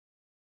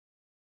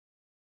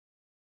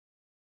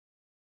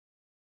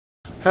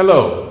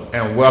Hello,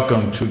 and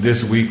welcome to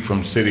This Week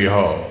from City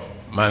Hall.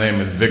 My name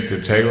is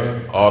Victor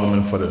Taylor,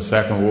 Alderman for the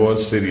 2nd Ward,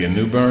 City of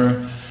New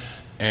Bern,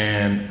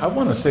 and I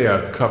want to say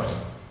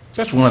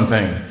just one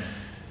thing.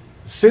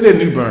 City of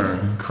New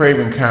Bern,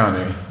 Craven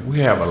County, we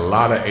have a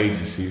lot of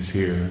agencies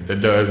here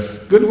that does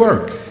good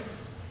work,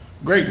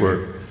 great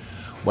work.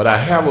 But I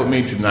have with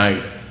me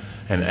tonight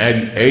an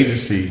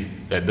agency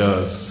that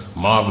does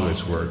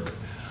marvelous work.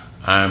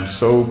 I'm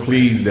so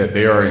pleased that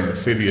they are in the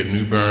City of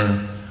New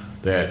Bern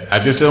that I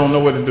just don't know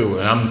what to do.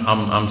 And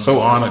I'm so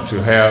honored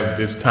to have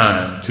this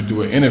time to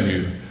do an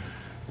interview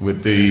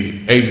with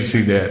the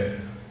agency that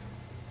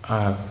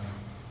I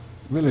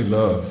really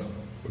love,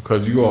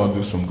 because you all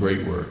do some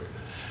great work.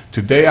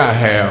 Today I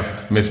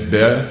have Miss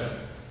Beth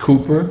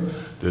Cooper,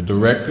 the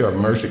director of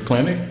Merci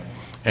Clinic,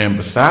 and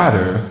beside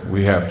her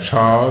we have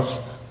Charles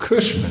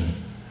Cushman,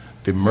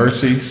 the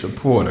Merci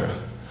supporter.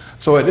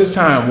 So at this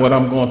time, what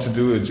I'm going to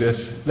do is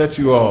just let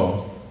you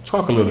all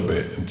talk a little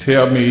bit and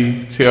tell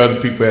the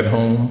people at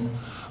home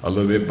a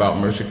little bit about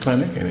Merci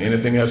Clinic and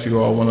anything else you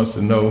all want us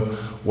to know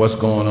what's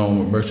going on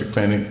with Merci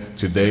Clinic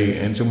today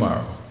and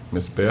tomorrow.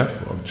 Ms.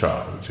 Beth or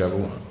Charles, whichever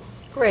one.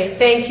 Great.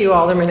 Thank you,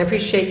 Alderman. I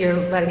appreciate you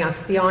letting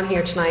us be on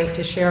here tonight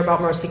to share about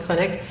Merci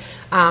Clinic.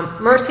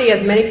 Merci,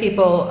 as many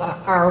people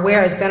are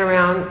aware, has been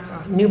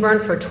around New Bern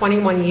for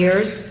 21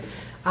 years.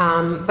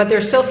 But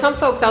there's still some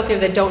folks out there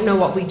that don't know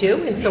what we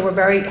do, and so we're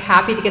very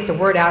happy to get the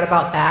word out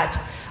about that.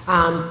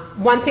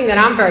 One thing that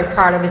I'm very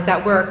proud of is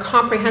that we're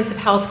comprehensive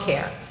health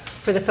care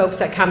for the folks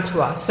that come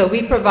to us. So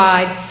we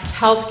provide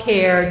health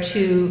care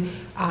to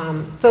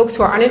folks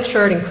who are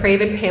uninsured in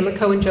Craven,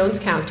 Pamlico, and Jones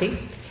County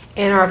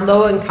and are of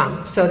low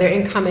income. So their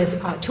income is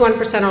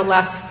 200% or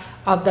less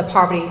of the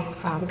poverty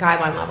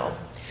guideline level.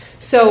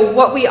 So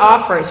what we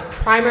offer is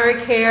primary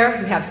care.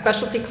 We have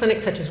specialty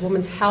clinics such as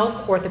women's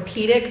health,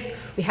 orthopedics.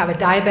 We have a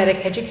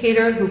diabetic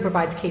educator who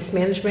provides case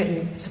management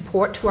and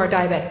support to our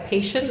diabetic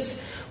patients.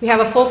 We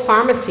have a full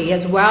pharmacy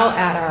as well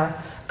at our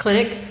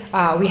clinic.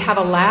 We have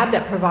a lab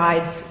that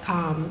provides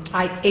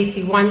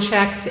AC1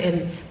 checks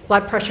and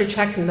blood pressure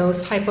checks and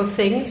those type of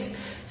things.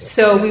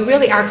 So we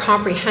really are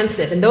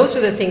comprehensive, and those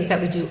are the things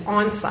that we do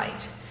on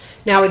site.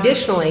 Now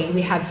additionally,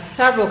 we have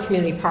several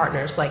community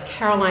partners like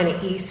Carolina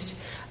East,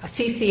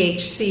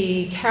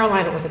 CCHC,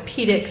 Carolina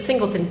Orthopedics,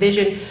 Singleton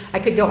Vision. I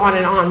could go on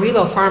and on,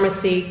 Relo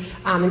Pharmacy.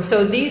 And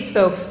so these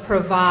folks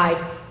provide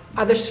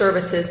other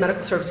services,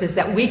 medical services,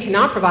 that we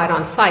cannot provide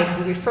on site.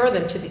 We refer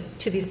them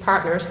to these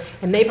partners,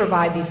 and they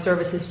provide these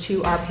services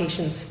to our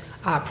patients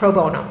pro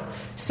bono.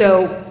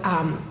 So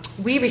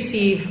we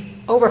receive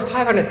over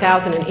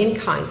 $500,000 in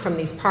in-kind from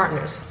these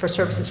partners for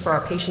services for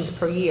our patients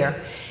per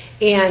year.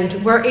 And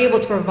we're able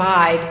to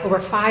provide over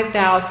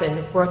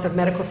 $5,000 worth of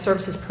medical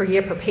services per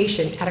year per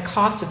patient at a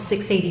cost of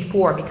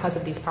 $684 because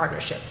of these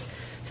partnerships.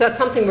 So that's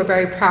something we're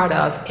very proud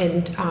of,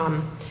 and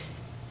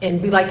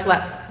we like to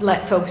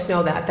let folks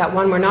know that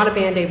one, we're not a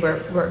Band-Aid,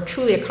 we're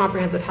truly a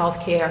comprehensive health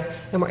care,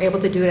 and we're able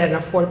to do it at an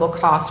affordable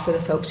cost for the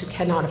folks who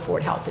cannot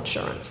afford health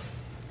insurance.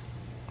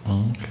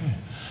 Okay.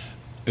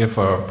 If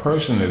a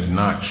person is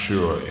not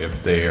sure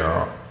if they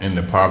are in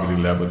the poverty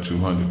level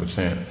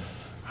 200%,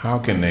 how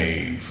can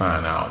they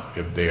find out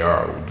if they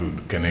are?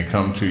 Can they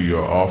come to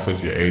your office,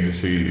 your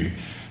agency,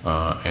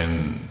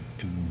 and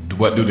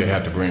what do they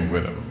have to bring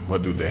with them?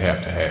 What do they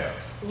have to have?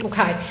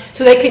 Okay,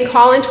 so they can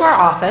call into our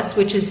office,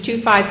 which is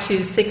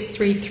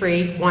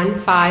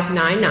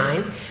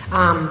 252-633-1599.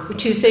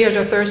 Tuesdays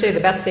or Thursday are the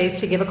best days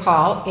to give a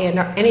call, and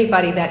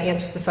anybody that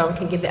answers the phone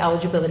can give the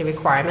eligibility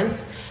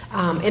requirements.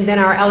 And then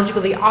our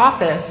eligibility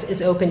office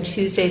is open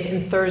Tuesdays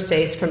and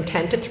Thursdays from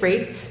 10 to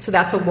 3, so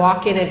that's a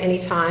walk-in at any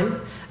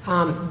time.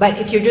 But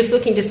if you're just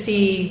looking to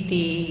see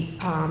the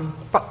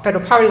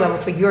federal poverty level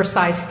for your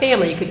size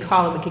family, you could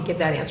call and we could give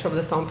that answer over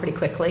the phone pretty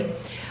quickly.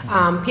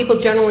 People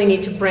generally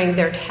need to bring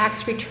their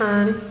tax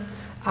return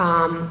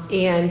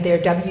and their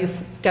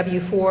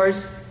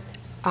W-4s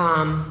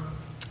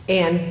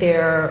and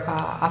their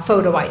a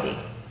photo ID.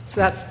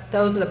 So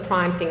those are the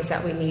prime things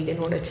that we need in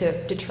order to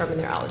determine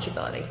their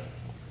eligibility.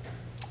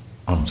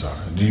 I'm sorry.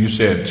 You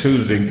said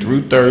Tuesday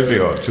through Thursday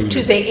or Tuesday?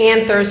 Tuesday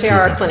and Thursday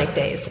are our clinic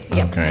days.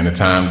 Yep. Okay, and the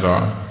times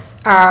are?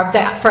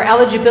 For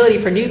eligibility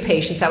for new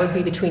patients, that would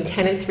be between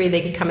 10 and 3.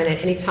 They could come in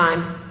at any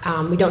time.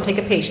 We don't take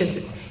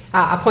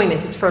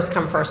appointments. It's first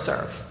come, first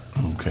serve.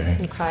 Okay.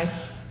 Okay.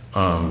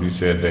 You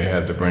said they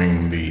had to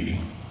bring their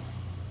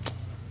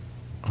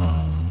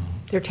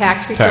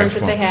tax returns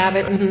if they have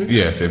it. Mm-hmm.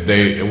 Yes.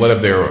 What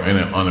if they were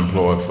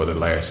unemployed for the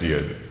last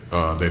year?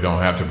 They don't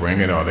have to bring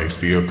it, or they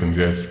still can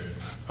just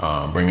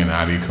bring an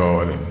ID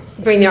card and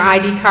bring their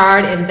ID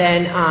card, and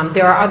then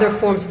there are other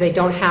forms if they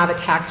don't have a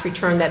tax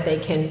return that they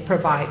can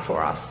provide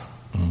for us.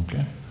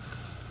 Okay.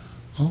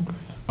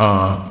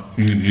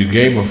 You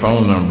gave a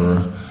phone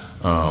number.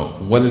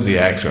 What is the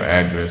actual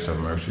address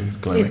of Merci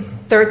Clinic? It's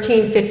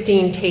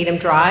 1315 Tatum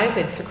Drive.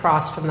 It's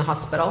across from the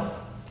hospital.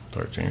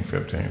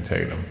 1315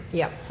 Tatum.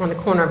 Yep, on the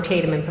corner of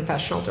Tatum and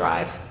Professional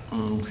Drive.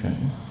 Okay.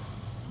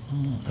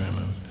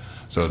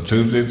 So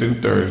Tuesday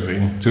and Thursday.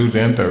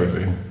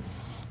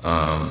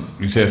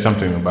 You said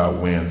something about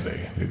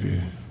Wednesday. Did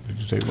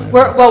Did you say Wednesday?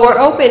 We're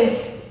open.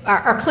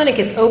 Our clinic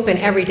is open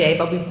every day,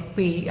 but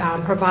we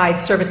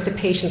provide service to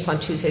patients on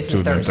Tuesdays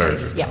and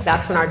Thursdays. Yeah,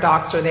 that's when our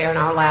docs are there and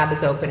our lab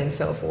is open and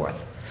so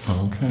forth.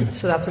 Okay.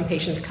 So that's when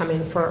patients come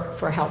in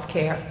for health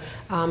care.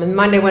 And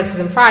Monday, Wednesdays,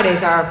 and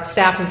Fridays, our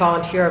staff and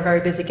volunteer are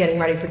very busy getting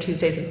ready for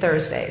Tuesdays and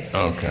Thursdays.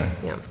 Okay.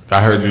 Yeah.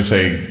 I heard you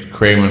say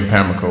Craven,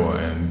 Pamlico,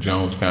 and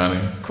Jones County.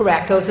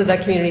 Correct. Those are the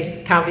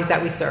counties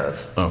that we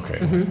serve. Okay.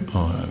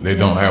 They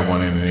don't have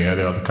one in any of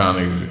the other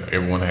counties.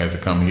 Everyone has to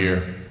come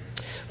here.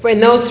 In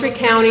those 3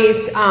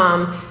 counties,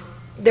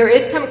 there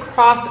is some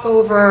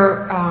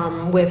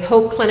crossover with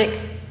Hope Clinic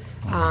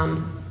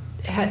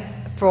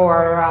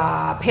for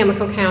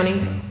Pamlico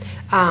County,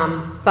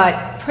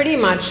 but pretty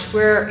much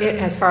we're it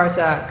as far as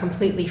a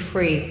completely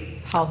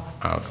free health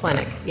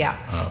clinic. Yeah,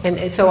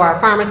 and so our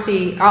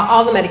pharmacy,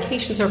 all the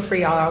medications are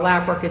free, all our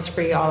lab work is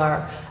free, all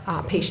our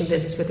patient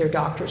visits with their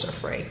doctors are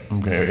free.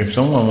 Okay. If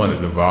someone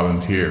wanted to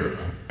volunteer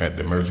at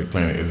the Mercy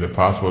Clinic, is it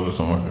possible that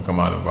someone can come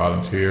out and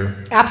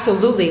volunteer?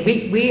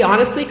 Absolutely. We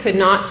honestly could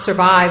not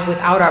survive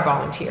without our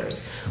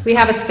volunteers. We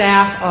have a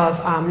staff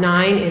of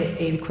 9, and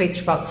it equates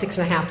to about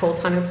 6.5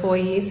 full-time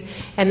employees,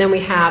 and then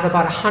we have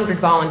about 100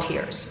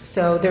 volunteers.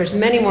 So there's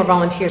many more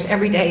volunteers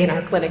every day in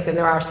our clinic than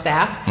there are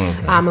staff,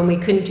 and we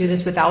couldn't do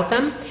this without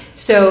them.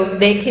 So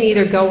they can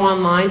either go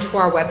online to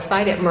our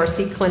website at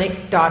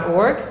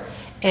mercyclinic.org,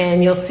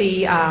 and you'll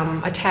see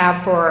a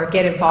tab for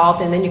Get Involved,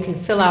 and then you can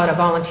fill out a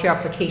volunteer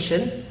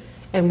application,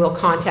 and we'll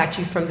contact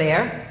you from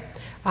there.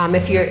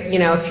 If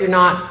you're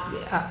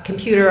not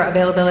computer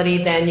availability,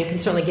 then you can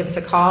certainly give us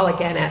a call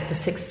again at the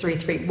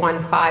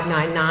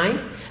 633-1599.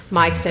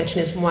 My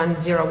extension is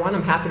 101.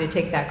 I'm happy to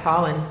take that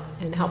call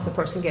and help the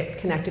person get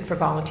connected for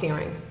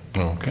volunteering.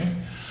 Okay.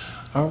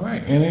 All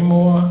right. Any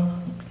more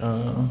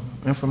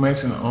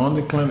information on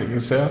the clinic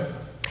itself?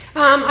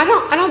 I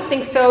don't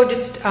think so.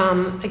 Just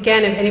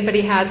again, if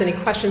anybody has any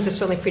questions, they're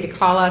certainly free to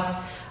call us.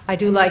 I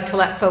do like to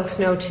let folks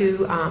know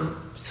too.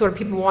 Sort of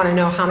people want to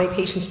know how many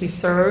patients we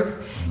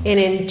serve. And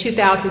in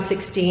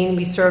 2016,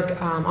 we served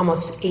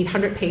almost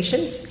 800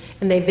 patients,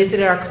 and they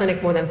visited our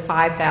clinic more than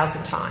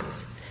 5,000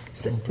 times.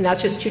 So, and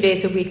that's just 2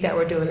 days a week that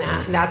we're doing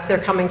that. And they're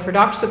coming for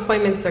doctor's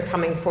appointments, they're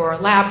coming for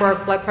lab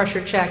work, blood pressure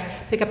check,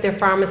 pick up their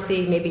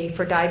pharmacy, maybe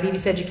for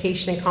diabetes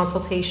education and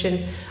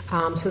consultation.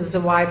 So there's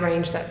a wide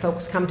range that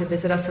folks come to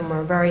visit us, and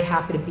we're very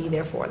happy to be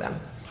there for them.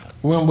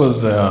 When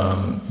was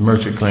the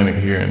Mercy Clinic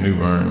here in New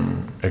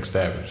Bern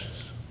established?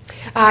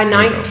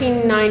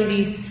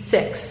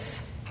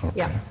 1996. Okay.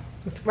 Yeah.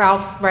 With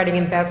Ralph Redding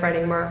and Bev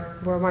Redding,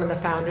 we're one of the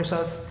founders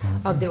of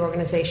the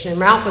organization.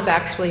 And Ralph was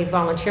actually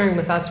volunteering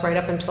with us right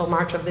up until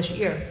March of this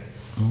year.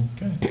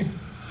 Okay.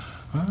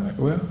 All right.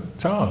 Well,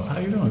 Charles, how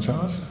you doing,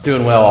 Charles?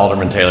 Doing well,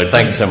 Alderman Taylor.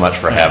 Thank you so much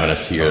for having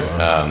us here.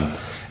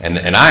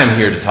 And I am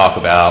here to talk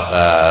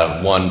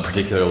about one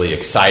particularly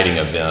exciting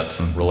event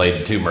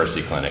related to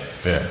Mercy Clinic.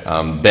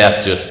 Yeah.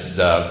 Beth just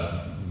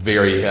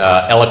very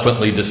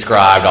eloquently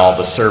described all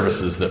the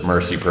services that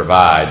Mercy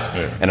provides.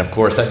 Yeah. And of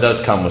course, that does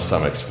come with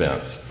some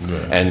expense.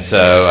 Yeah. And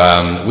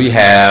so we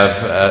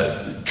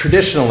have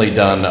traditionally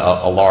done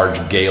a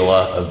large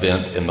gala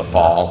event in the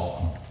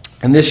fall.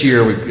 And this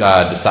year we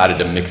decided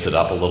to mix it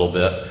up a little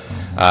bit.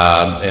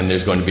 And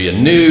there's going to be a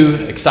new,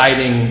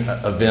 exciting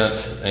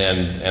event,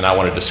 and I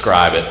want to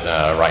describe it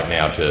right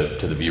now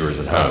to the viewers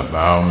at home.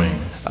 By all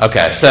means.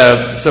 Okay,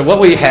 so what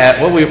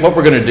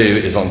we're going to do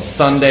is on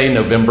Sunday,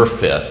 November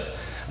 5th,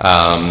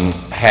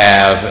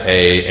 have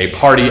a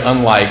party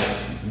unlike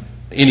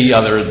any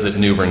other that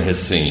New Bern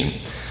has seen.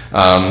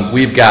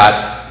 We've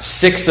got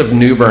 6 of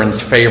New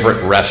Bern's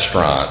favorite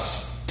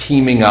restaurants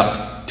teaming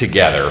up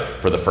together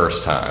for the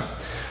first time.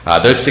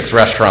 Those 6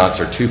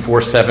 restaurants are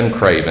 247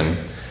 Craven,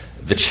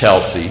 The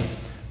Chelsea,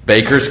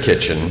 Baker's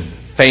Kitchen,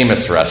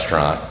 Famous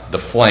Restaurant, The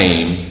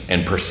Flame,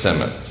 and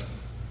Persimmons.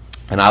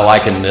 And I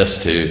liken this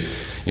to,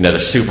 the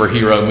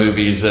superhero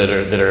movies that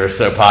are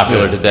so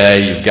popular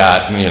today. You've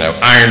got,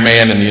 Iron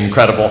Man and the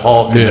Incredible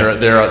Hulk, and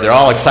they're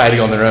all exciting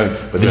on their own.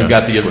 But then you've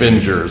got the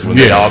Avengers when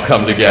they all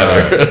come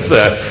together.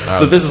 So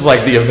this is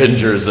like the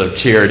Avengers of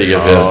charity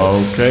events.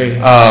 Okay.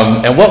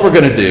 And what we're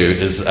going to do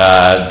is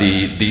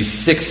these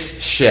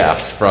 6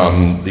 chefs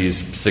from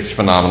these 6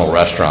 phenomenal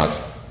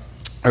restaurants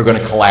are going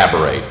to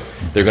collaborate.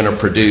 They're going to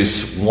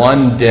produce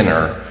one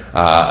dinner,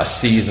 a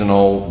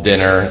seasonal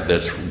dinner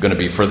that's going to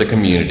be for the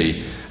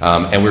community,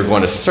 and we're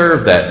going to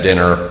serve that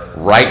dinner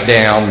right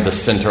down the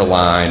center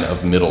line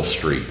of Middle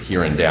Street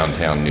here in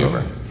downtown New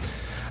Bern.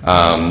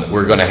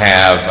 We're going to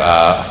have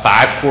a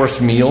 5-course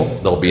meal.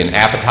 There'll be an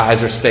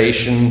appetizer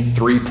station,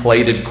 3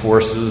 plated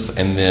courses,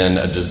 and then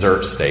a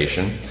dessert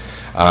station.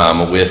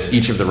 With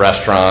each of the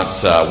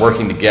restaurants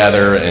working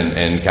together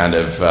and kind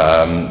of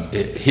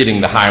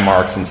hitting the high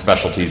marks and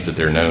specialties that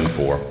they're known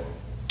for.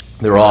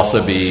 There will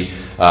also be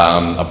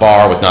a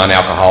bar with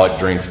non-alcoholic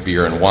drinks,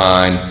 beer and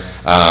wine,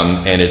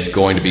 and it's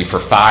going to be for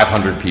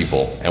 500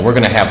 people. And we're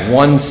going to have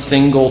one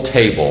single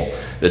table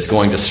that's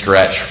going to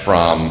stretch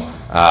from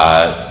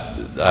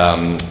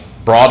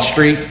Broad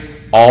Street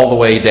all the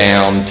way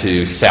down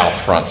to South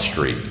Front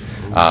Street,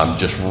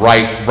 just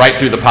right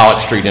through the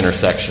Pollock Street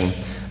intersection.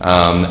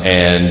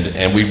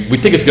 And we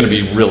think it's going to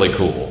be really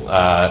cool.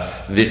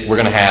 We're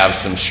going to have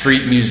some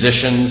street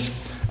musicians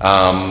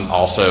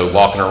also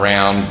walking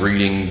around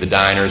greeting the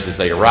diners as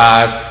they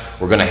arrive.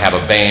 We're going to have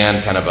a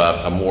band, kind of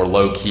a more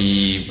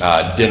low-key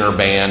dinner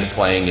band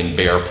playing in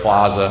Bear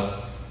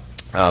Plaza.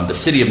 The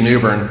city of New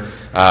Bern,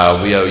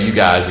 we owe you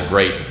guys a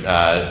great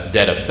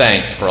debt of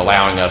thanks for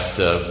allowing us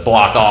to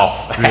block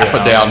off half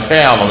of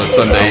downtown on a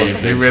Sunday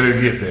evening. They ready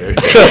to get there.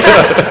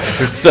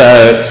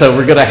 So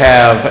we're going to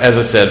have, as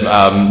I said,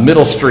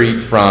 Middle Street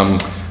from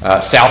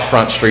South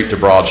Front Street to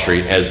Broad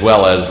Street, as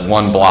well as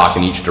one block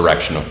in each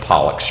direction of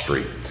Pollock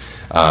Street.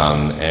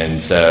 And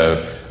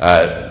so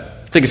I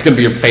think it's going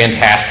to be a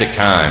fantastic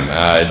time.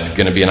 It's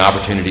going to be an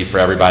opportunity for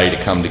everybody to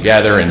come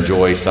together,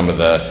 enjoy some of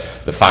the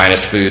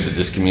finest food that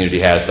this community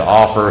has to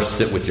offer,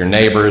 sit with your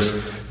neighbors,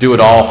 do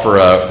it all for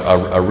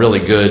a really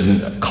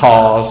good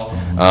cause,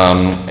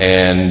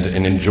 and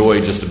enjoy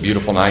just a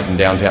beautiful night in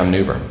downtown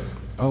New Bern.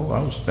 Oh,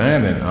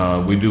 outstanding.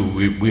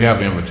 We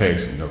have an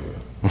invitation, though.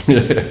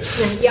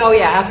 Oh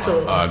yeah,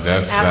 absolutely.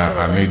 Absolutely.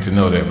 I need to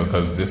know that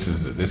because this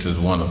is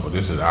wonderful.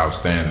 This is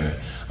outstanding.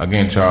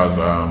 Again, Charles,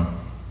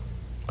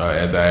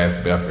 as I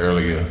asked Beth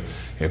earlier,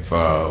 if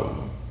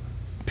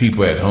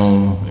people at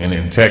home and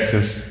in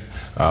Texas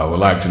would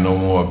like to know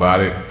more about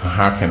it,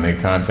 how can they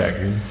contact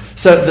you?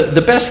 So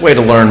the best way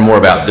to learn more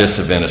about this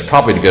event is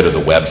probably to go to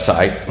the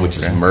website, which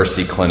is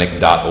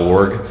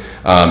mercyclinic.org.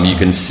 You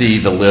can see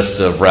the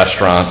list of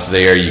restaurants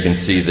there. You can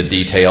see the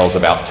details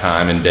about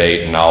time and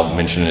date, and I'll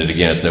mention it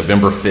again. It's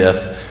November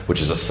 5th,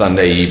 which is a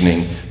Sunday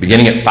evening,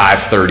 beginning at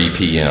 5:30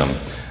 p.m.,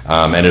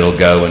 and it'll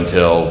go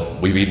until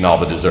we've eaten all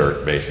the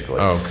dessert, basically.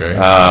 Okay.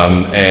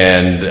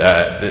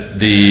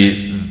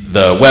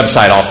 The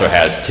website also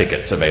has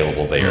tickets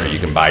available there. You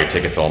can buy your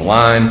tickets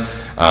online,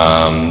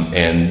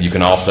 and you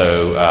can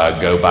also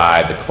go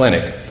by the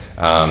clinic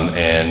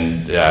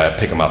and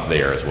pick them up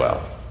there as well.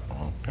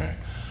 Okay.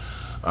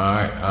 All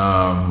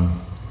right.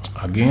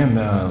 Again,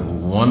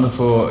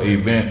 wonderful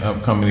event,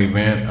 upcoming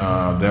event.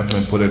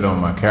 Definitely put it on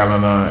my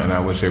calendar, and I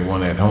wish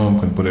everyone at home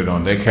can put it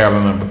on their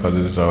calendar because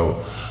it's an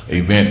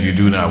event you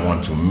do not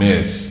want to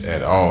miss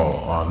at all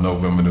on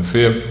November the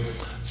 5th.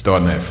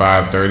 Starting at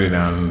 5:30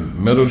 down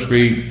Middle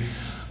Street,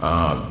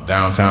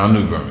 downtown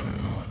New Bern.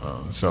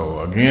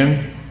 So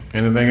again,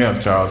 anything else,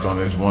 Charles, on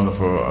this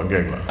wonderful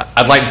gala?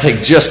 I'd like to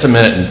take just a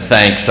minute and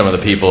thank some of the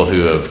people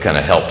who have kind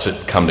of helped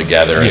it come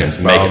together and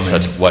make it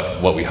such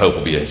what we hope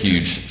will be a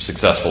huge,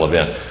 successful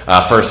event.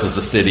 First is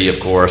the city,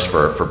 of course,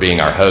 for being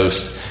our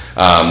host.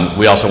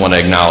 We also want to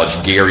acknowledge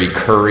Gary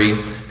Curry,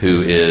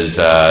 who is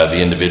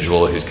the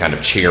individual who's kind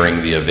of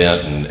chairing the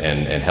event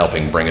and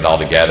helping bring it all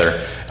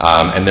together.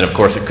 And then, of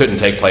course, it couldn't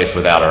take place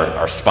without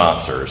our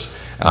sponsors.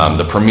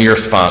 The premier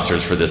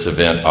sponsors for this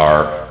event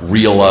are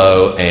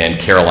Realo and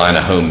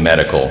Carolina Home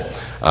Medical.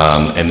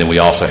 And then we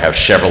also have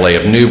Chevrolet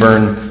of New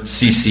Bern,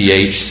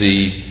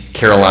 CCHC,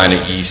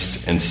 Carolina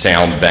East, and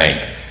Sound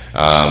Bank,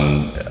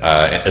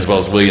 as well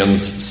as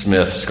Williams,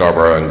 Smith,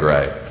 Scarborough, and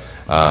Gray.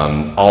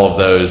 All of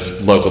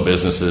those local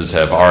businesses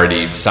have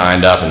already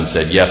signed up and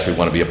said, yes, we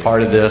want to be a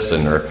part of this,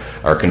 and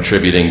are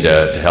contributing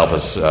to help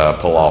us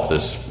pull off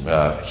this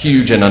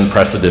huge and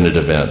unprecedented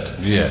event.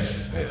 Yes.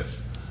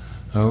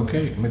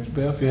 Okay, Ms.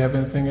 Beth, you have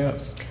anything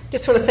else?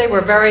 Just want to say we're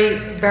very,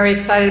 very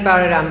excited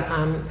about it.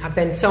 I've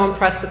been so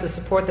impressed with the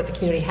support that the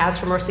community has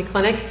for Merci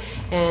Clinic,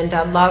 and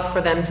I'd love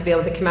for them to be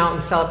able to come out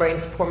and celebrate and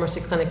support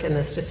Merci Clinic in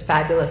this just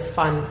fabulous,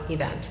 fun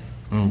event.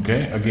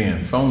 Okay,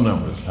 again, phone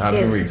numbers, how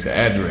to reach, the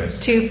address.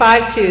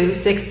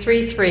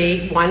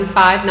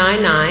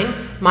 252-633-1599.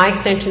 My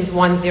extension's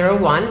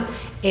 101,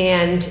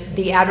 and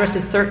the address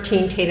is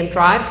 13 Tatum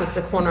Drive, so it's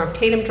the corner of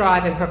Tatum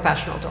Drive and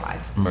Professional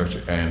Drive.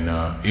 Merci, and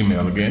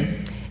email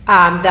again.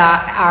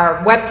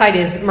 Our website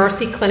is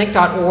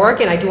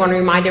mercyclinic.org, and I do want to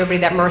remind everybody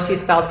that Merci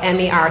is spelled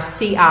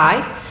MERCI,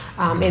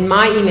 and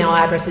my email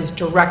address is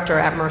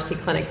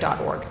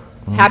director@mercyclinic.org.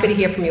 Happy to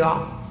hear from you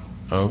all.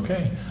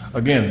 Okay.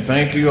 Again,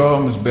 thank you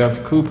all, Ms.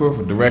 Beth Cooper,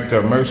 for Director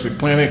of Merci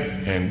Clinic,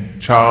 and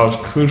Charles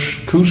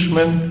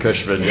Cushman,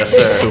 Yes,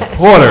 sir.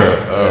 supporter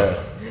of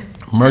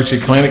Merci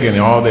Clinic and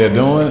all they're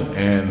doing.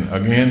 And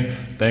again,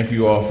 thank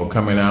you all for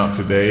coming out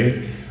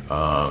today,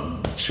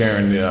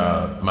 sharing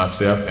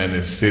myself and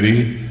the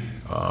city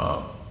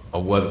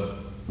of what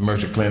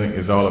Merci Clinic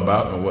is all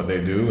about and what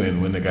they do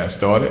and when they got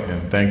started.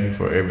 And thank you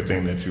for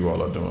everything that you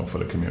all are doing for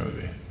the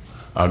community.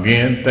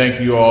 Again, thank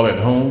you all at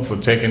home for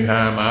taking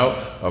time out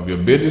of your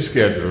busy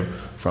schedule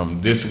from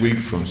this week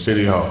from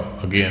City Hall.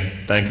 Again,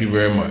 thank you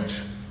very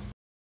much.